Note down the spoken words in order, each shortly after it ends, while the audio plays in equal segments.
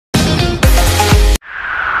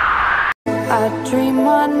a dream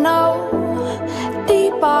I know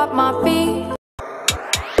deep up my feet.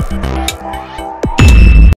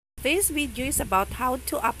 This video is about how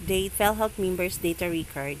to update PhilHealth members' data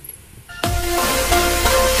record.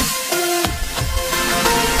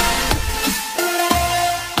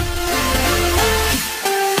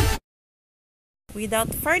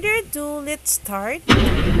 Without further ado, let's start.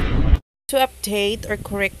 To update or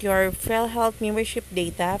correct your PhilHealth membership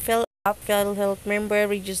data, fill up PhilHealth member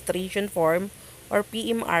registration form or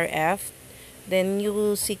PMRF. Then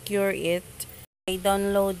you secure it by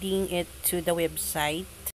downloading it to the website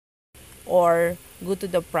or go to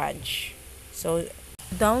the branch. So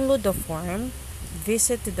download the form,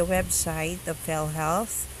 visit to the website of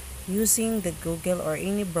PhilHealth using the Google or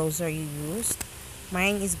any browser you use.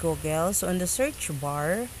 Mine is Google. So on the search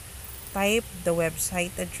bar, type the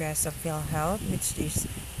website address of PhilHealth, which is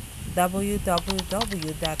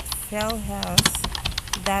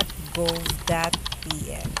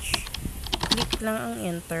www.philhealth.gov.ph. Click lang ang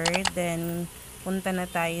enter, then punta na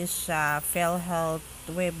tayo sa PhilHealth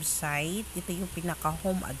website. Ito yung pinaka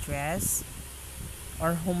home address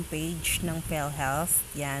or homepage ng PhilHealth.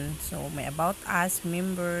 Yan. So may about us,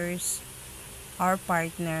 members, our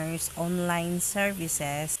partners, online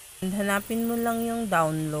services. And hanapin mo lang yung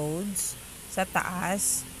downloads sa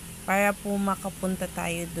taas para po makapunta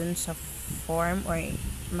tayo dun sa form or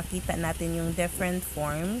makita natin yung different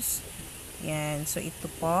forms. Yan. So ito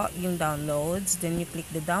po yung downloads. Then you click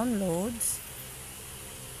the downloads.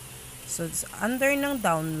 So it's under ng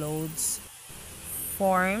downloads,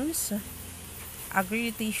 forms,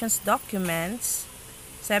 accreditations documents,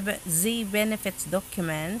 Z benefits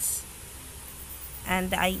documents,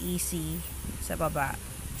 and the IEC sa baba.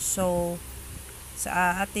 So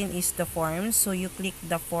sa atin is the forms. So you click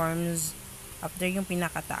the forms after yung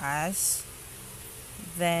pinakataas.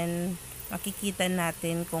 Then makikita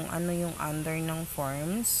natin kung ano yung under ng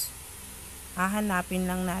forms. Hahanapin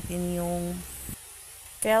lang natin yung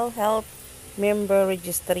PhilHealth member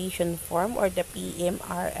registration form or the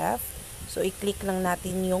PMRF. So i-click lang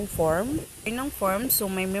natin yung form. Ng form, so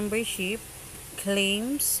may membership,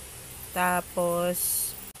 claims,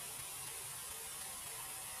 tapos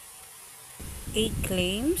 8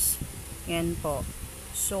 claims. Yan po.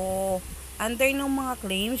 So under ng mga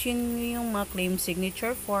claims, yun yung mga claim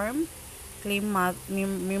signature form, claim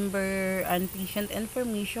member and patient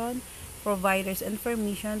information, providers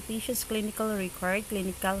information, patient's clinical record,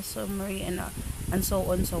 clinical summary, and so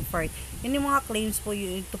on so forth. Yun yung mga claims po,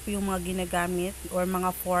 ito po yung mga ginagamit or mga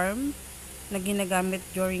form na ginagamit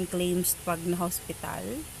during claims pag na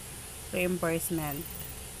hospital reimbursement.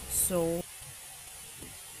 So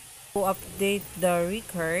to update the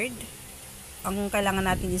record, ang kailangan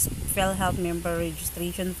natin is PhilHealth member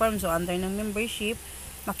registration form. So under ng membership,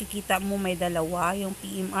 makikita mo may dalawa, yung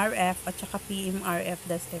PMRF at saka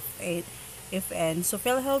PMRF-FN. So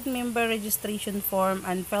PhilHealth member registration form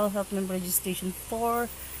and PhilHealth member registration for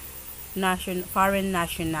foreign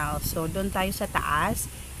national. So doon tayo sa taas,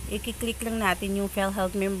 i-click lang natin yung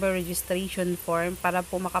PhilHealth member registration form para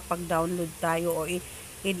po makapag-download tayo o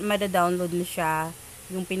mada-download na siya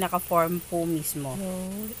yung pinaka-form po mismo. So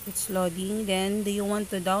it's loading. Then do you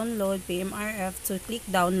want to download PMRF? So click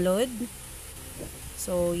download.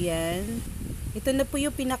 So, yan. Ito na po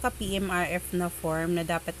yung pinaka-PMRF na form na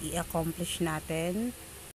dapat i-accomplish natin.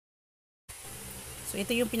 So, ito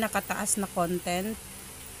yung pinakataas na content.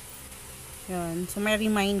 Yan. So, may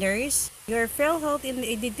reminders. Your PhilHealth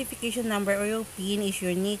identification number or your PIN is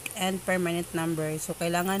unique and permanent number. So,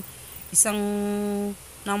 kailangan isang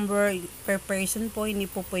number per person po, hindi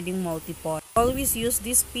po pwedeng multiple. Always use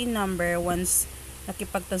this PIN number once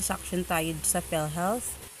nakipag-transaction tayo sa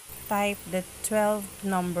PhilHealth. Type the 12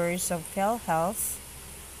 numbers of PhilHealth,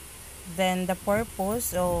 then the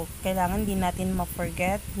purpose. So kailangan din natin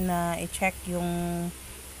ma-forget na i-check yung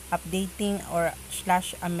updating or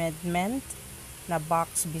 /amendment na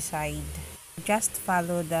box beside. Just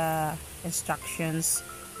follow the instructions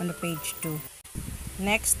on the page 2.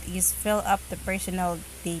 Next is fill up the personal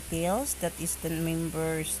details, that is the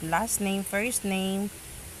member's last name, first name,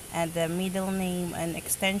 and the middle name and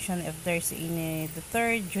extension if there's any, the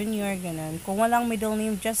third, junior, ganun. Kung walang middle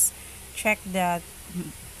name, just check the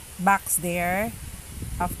box there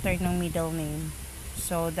after ng middle name.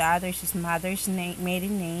 So the others is mother's name,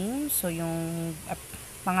 maiden name. So yung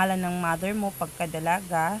pangalan ng mother mo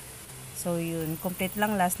pagkadalaga. So yun, complete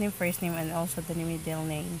lang last name, first name, and also the middle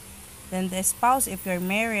name. Then the spouse, if you're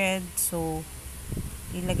married, so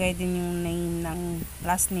ilagay din yung name ng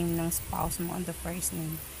last name ng spouse mo on the first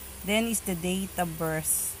name. Then is the date of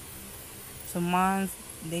birth. So month,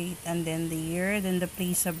 date, and then the year, then the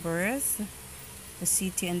place of birth. the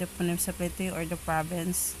city and the municipality or the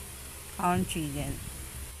province, country din.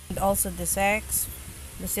 And also the sex,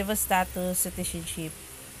 the civil status, citizenship,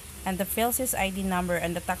 and the PhilSys ID number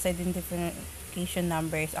and the tax identification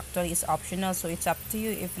number is actually optional, so it's up to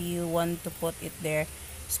you if you want to put it there,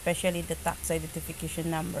 especially the tax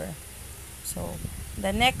identification number. So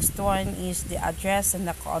the next one is the address and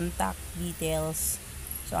the contact details.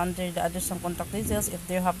 So under the address and contact details, if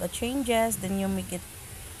there have a changes, then you make it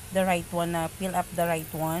the right one, fill up the right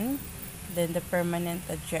one. Then the permanent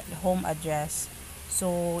home address.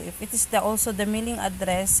 So if it is also the mailing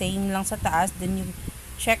address, same lang sa taas, then you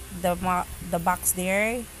check the box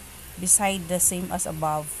there beside the same as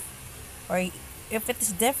above. Or if it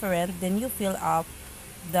is different, then you fill up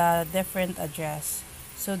the different address.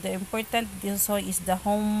 So the important also is the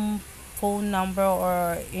home phone number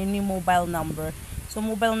or any mobile number. So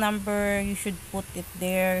mobile number, you should put it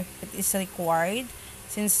there. It is required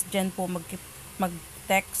since dyan po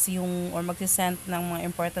mag-text yung or mag-send ng mga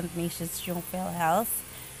important messages yung PhilHealth.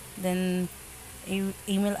 Then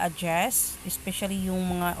email address, especially yung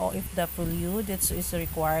mga OFW, that is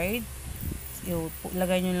required.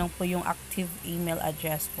 Lagay nyo lang po yung active email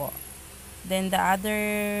address po. Then the other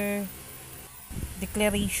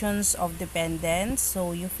declarations of dependents,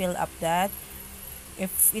 so you fill up that.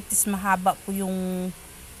 If it is mahaba po yung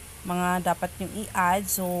mga dapat yung i-add,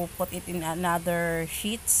 so put it in another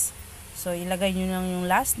sheets. So ilagay nyo lang yung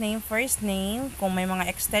last name, first name, kung may mga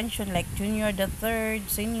extension like junior, the third,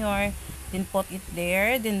 senior, then put it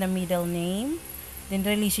there. Then the middle name, then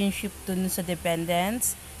relationship dun sa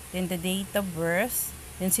dependents, then the date of birth,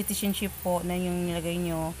 then citizenship po na yung nilagay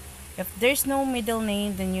nyo. If there's no middle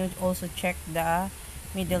name, then you also check the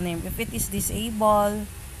middle name. If it is disabled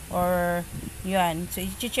or yan, so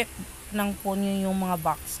i-check lang po nyo yung mga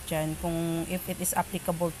box dyan kung if it is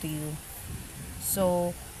applicable to you.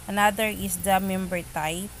 So another is the member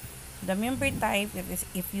type. The member type,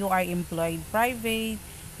 if you are employed private,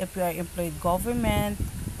 if you are employed government,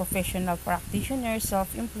 professional practitioner,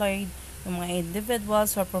 self-employed, yung mga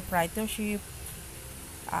individuals or proprietorship,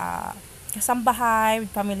 kasambahay,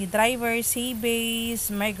 family driver,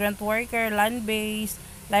 sea-based, migrant worker, land-based,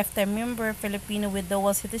 lifetime member, Filipino with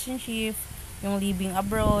dual citizenship, yung living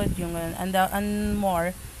abroad, yung and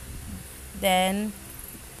more. Then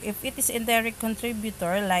if it is indirect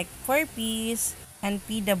contributor like 4Ps and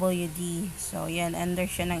PWD, so yan, under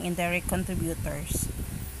siya ng indirect contributors.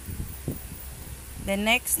 The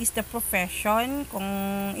next is the profession. Kung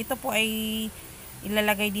ito po ay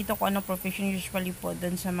ilalagay dito kung anong profession, usually po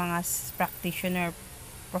dun sa mga practitioner,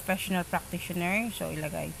 professional practitioner, so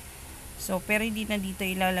ilagay. So pero hindi na dito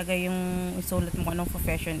ilalagay yung isulat mo kung anong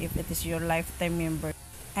profession if it is your lifetime member,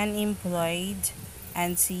 unemployed,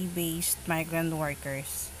 and sea-based migrant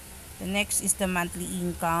workers. The next is the monthly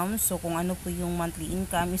income. So kung ano po yung monthly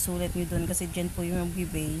income, isulat nyo dun kasi dyan po yung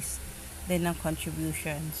base then ng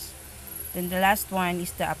contributions. Then the last one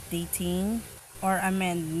is the updating or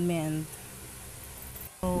amendment.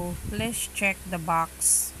 So please check the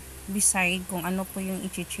box beside kung ano po yung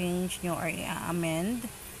i-change nyo or i-amend.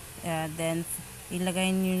 Then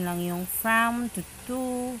ilagay nyo lang yung from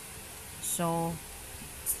to. So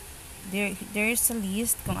there is a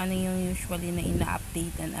list kung ano yung usually na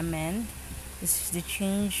ina-update and amend. This is the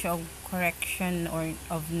change of correction or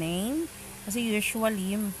of name. Kasi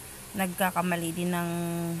usually nagkakamali din ng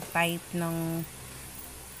type ng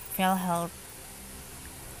PhilHealth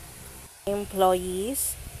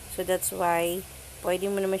employees. So that's why pwede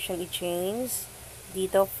mo naman siyang i-change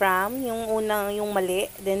dito from yung unang yung mali,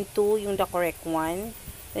 then to yung the correct one.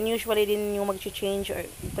 Then usually din yung mag-change or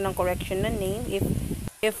ng correction na name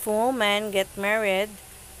if woman get married,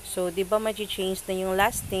 so di ba mag-change na yung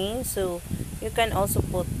last name, so you can also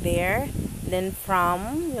put there. Then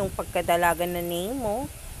from yung pagkadalagan na name mo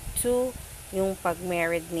to yung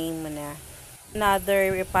pag-married name mo na.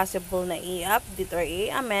 Another possible na i-update or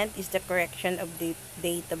i-amend is the correction of the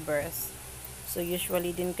date of birth. So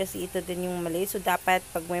usually din kasi ito din yung mali, so dapat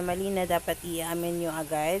pag may mali na dapat i-amend nyo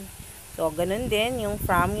agad. So ganun din yung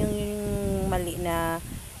from yung mali na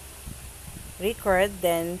record,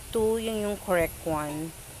 then to yung correct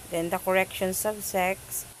one. Then the correction of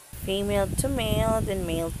sex, female to male, then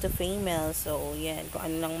male to female. So yan, kung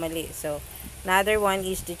ano lang mali. So another one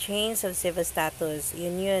is the change of civil status.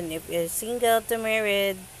 Yun. If you're single to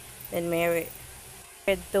married, then married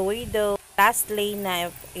to widow. Lastly, na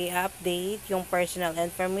i-update yung personal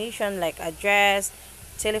information like address,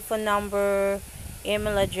 telephone number,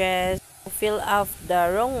 email address. Fill out the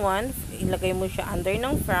wrong one, ilagay mo siya under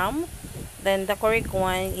ng from. Then the correct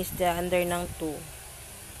one is the under ng to.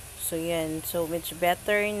 So yan. So it's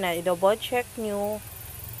better na i-double check nyo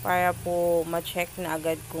para po ma-check na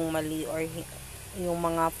agad kung mali or yung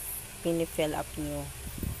mga pinifill up nyo.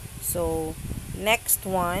 So, next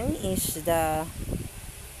one is the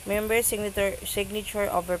member signature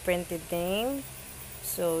over printed name.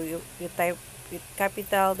 So, you type with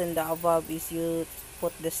capital, then the above is you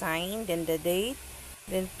put the sign, then the date,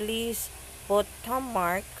 then please put thumb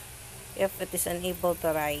mark if it is unable to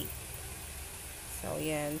write. So,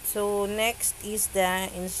 yan. So, next is the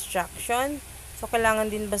instruction. So, kailangan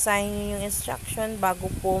din basahin nyo yung instruction bago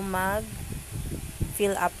po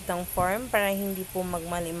mag-fill up ng form para hindi po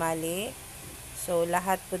magmali-mali. So,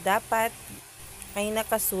 lahat po dapat ay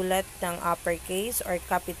nakasulat ng uppercase or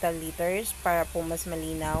capital letters para po mas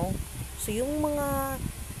malinaw. So, yung mga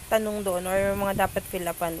tanong doon or mga dapat fill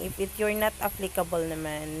upan, if you're not applicable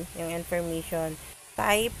naman, yung information,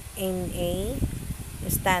 type NA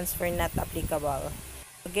stands for not applicable.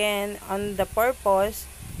 Again, on the purpose,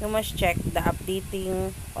 you must check the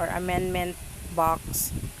updating or amendment box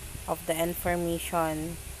of the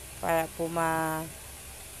information para po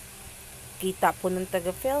kita po ng taga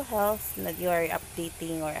PhilHealth na you are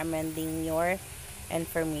updating or amending your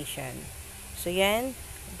information. So, yan.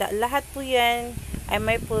 Lahat po yan ay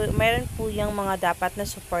mayroon po yung mga dapat na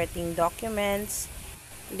supporting documents.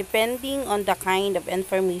 Depending on the kind of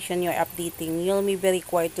information you're updating, you'll be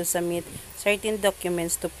required to submit certain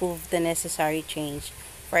documents to prove the necessary change.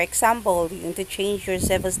 For example, you need to change your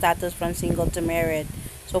civil status from single to married.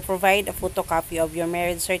 So, provide a photocopy of your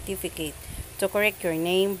marriage certificate. To correct your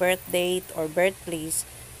name, birth date, or birthplace,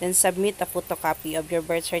 then submit a photocopy of your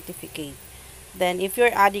birth certificate. Then, if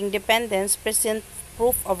you're adding dependents, present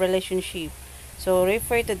proof of relationship. So,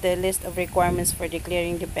 refer to the list of requirements for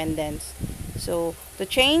declaring dependents. So, to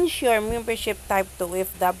change your membership type to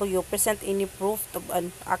OFW, present any proof of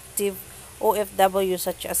an active OFW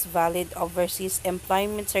such as valid overseas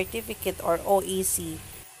employment certificate or OEC.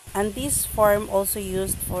 And this form also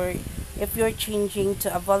used for if you're changing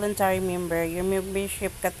to a voluntary member, your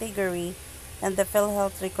membership category and the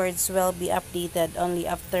PhilHealth records will be updated only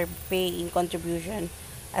after paying contribution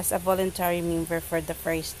as a voluntary member for the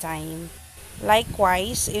first time.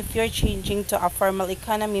 Likewise, if you're changing to a formal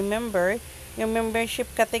economy member, your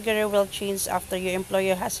membership category will change after your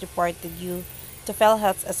employer has reported you to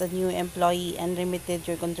PhilHealth as a new employee and remitted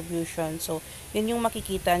your contribution. So, yun yung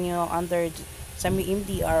makikita nyo under sa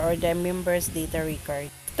MDR or the members data record.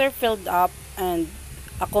 After filled up and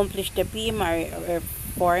accomplish the PMR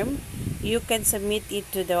form, you can submit it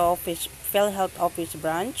to the PhilHealth office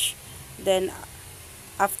branch. Then,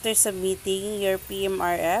 after submitting your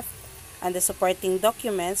PMRF and the supporting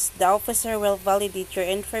documents, the officer will validate your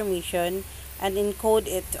information and encode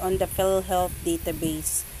it on the PhilHealth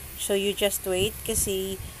database. So, you just wait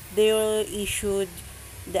kasi they will issue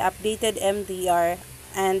the updated MDR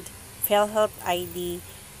and PhilHealth ID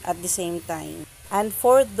at the same time. And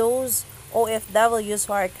for those OFWs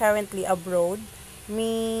who are currently abroad,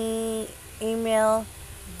 may email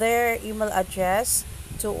their email address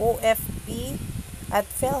to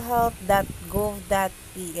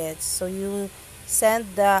ofp@philhealth.gov.ph. So you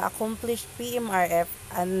send the accomplished PMRF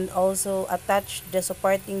and also attach the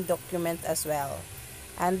supporting document as well.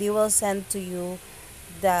 And they will send to you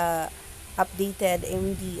the updated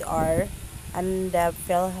MDR and the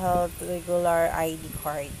PhilHealth regular ID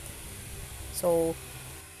card. So,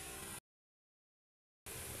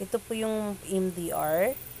 ito po yung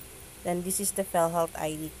MDR. Then, this is the PhilHealth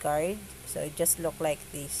ID card. So, it just look like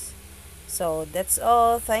this. So, that's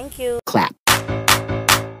all. Thank you. Clap.